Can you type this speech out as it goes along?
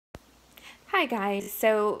Hi guys,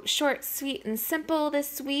 so short, sweet, and simple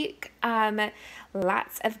this week.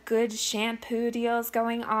 Lots of good shampoo deals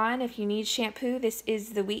going on. If you need shampoo, this is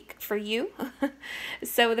the week for you.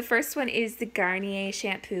 So the first one is the Garnier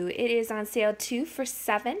shampoo. It is on sale 2 for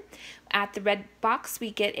 $7. At the red box,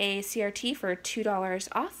 we get a CRT for $2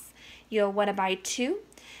 off. You'll want to buy two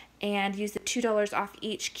and use the $2 off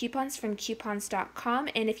each coupons from coupons.com.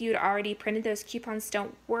 And if you had already printed those coupons,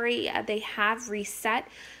 don't worry, they have reset.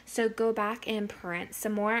 So go back and print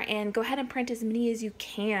some more, and go ahead and print as many as you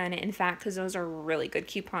can, in fact, because those are really good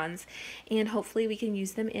coupons, and hopefully we can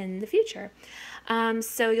use them in the future.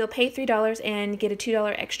 So you'll pay $3 and get a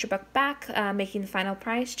 $2 extra buck back, making the final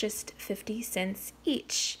price just 50 cents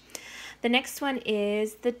each. The next one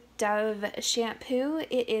is the Dove shampoo.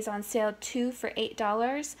 It is on sale 2 for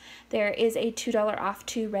 $8. There is a $2 off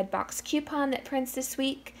 2 red box coupon that prints this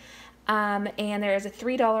week. And there is a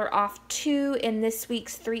 $3 off 2 in this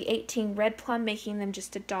week's 318 Red Plum, making them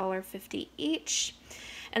just $1.50 each.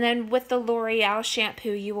 And then with the L'Oreal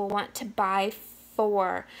shampoo, you will want to buy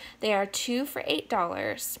 4. They are 2 for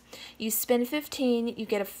 $8. You spend $15, you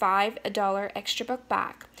get a $5 extra buck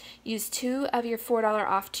back. Use 2 of your $4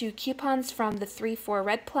 off 2 coupons from the 3-4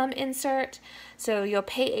 Red Plum insert. So you'll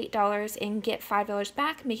pay $8 and get $5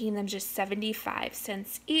 back, making them just 75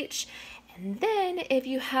 cents each. And then if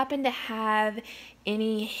you happen to have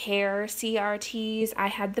any hair CRTs, I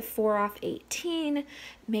had the 4 off 18,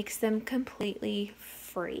 makes them completely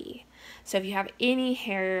free. So if you have any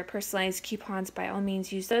hair personalized coupons, by all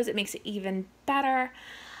means use those. It makes it even better.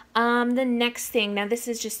 The next thing, now this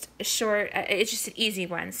is just a short, it's just an easy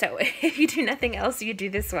one. So if you do nothing else, you do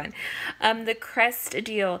this one. The Crest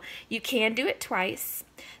deal, you can do it twice.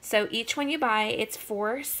 So each one you buy, it's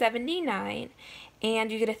 $4.79.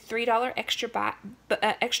 And you get a $3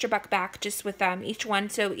 extra buck back just with each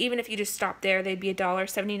one. So even if you just stop there, they'd be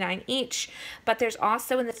 $1.79 each. But there's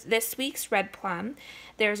also in this week's Red Plum,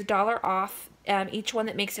 there's $1 off each one,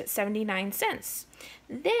 that makes it 79 cents.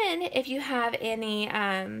 Then if you have any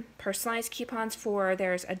personalized coupons for,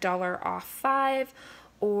 there's $1 off 5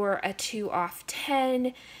 or a 2 off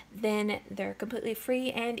 10, then they're completely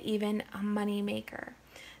free and even a money maker.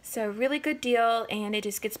 So really good deal, and it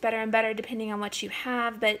just gets better and better depending on what you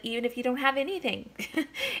have, but even if you don't have anything,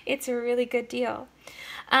 it's a really good deal.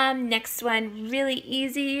 Next one, really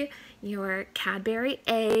easy, your Cadbury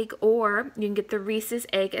egg, or you can get the Reese's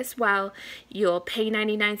egg as well. You'll pay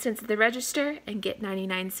 99 cents at the register and get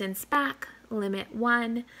 99 cents back, limit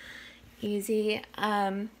 1, easy.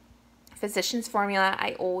 Physician's Formula,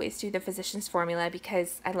 I always do the Physician's Formula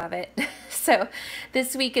because I love it. So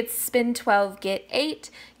this week it's spend 12, get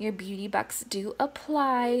 8. Your beauty bucks do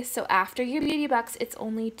apply. So after your beauty bucks, it's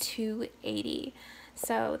only $2.80.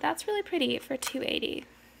 So that's really pretty for $2.80.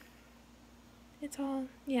 It's all,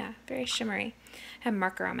 yeah, very shimmery. I have a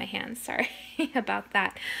marker on my hands, sorry about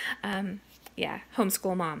that. Yeah,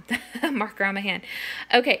 homeschool mom, marker on my hand.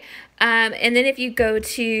 Okay, and then if you go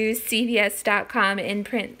to CVS.com and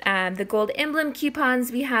print the gold emblem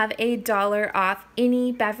coupons, we have $1 off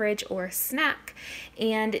any beverage or snack.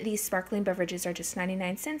 And these sparkling beverages are just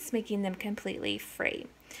 99 cents, making them completely free.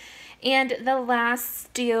 And the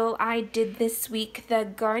last deal I did this week, the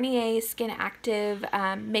Garnier Skin Active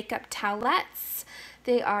Makeup Towelettes.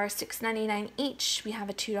 They are $6.99 each. We have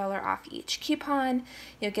a $2 off each coupon.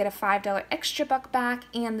 You'll get a $5 extra buck back,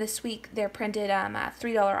 and this week they're printed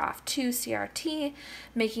 $3 off 2 CRT,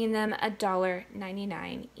 making them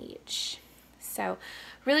 $1.99 each. So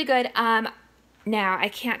really good. Now, I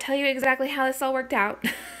can't tell you exactly how this all worked out,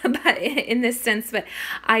 but in this sense, but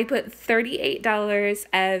I put $38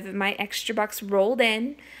 of my extra bucks rolled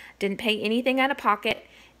in, didn't pay anything out of pocket,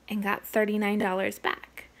 and got $39 back.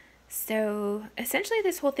 So essentially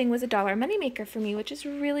this whole thing was $1 moneymaker for me, which is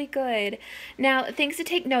really good. Now, things to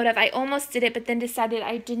take note of, I almost did it, but then decided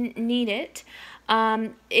I didn't need it.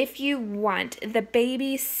 If you want the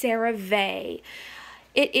Baby CeraVe,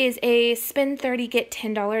 it is a spend 30, get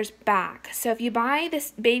 $10 back. So if you buy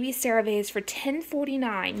this Baby CeraVes for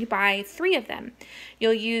 $10.49, you buy 3 of them.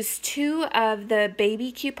 You'll use 2 of the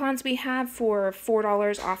baby coupons we have for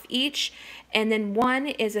 $4 off each, and then 1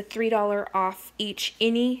 is a $3 off each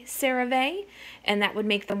any CeraVe, and that would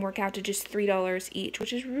make them work out to just $3 each,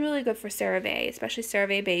 which is really good for CeraVe, especially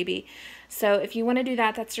CeraVe Baby. So if you want to do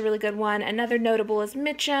that, that's a really good one. Another notable is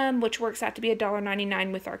Mitchum, which works out to be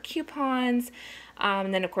 $1.99 with our coupons.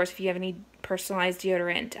 And then, of course, if you have any personalized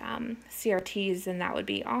deodorant, CRTs, then that would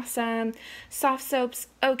be awesome. Soft soaps,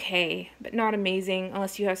 okay, but not amazing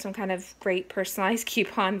unless you have some kind of great personalized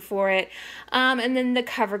coupon for it. And then the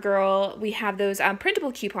CoverGirl, we have those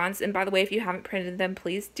printable coupons. And by the way, if you haven't printed them,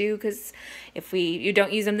 please do, because if you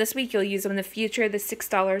don't use them this week, you'll use them in the future. The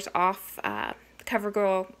 $6 off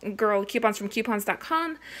CoverGirl coupons from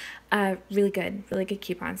coupons.com. Really good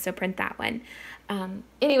coupons, so print that one.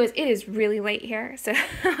 Anyways, it is really late here, so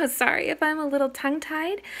sorry if I'm a little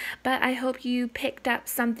tongue-tied, but I hope you picked up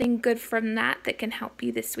something good from that can help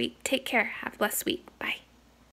you this week. Take care. Have a blessed week. Bye.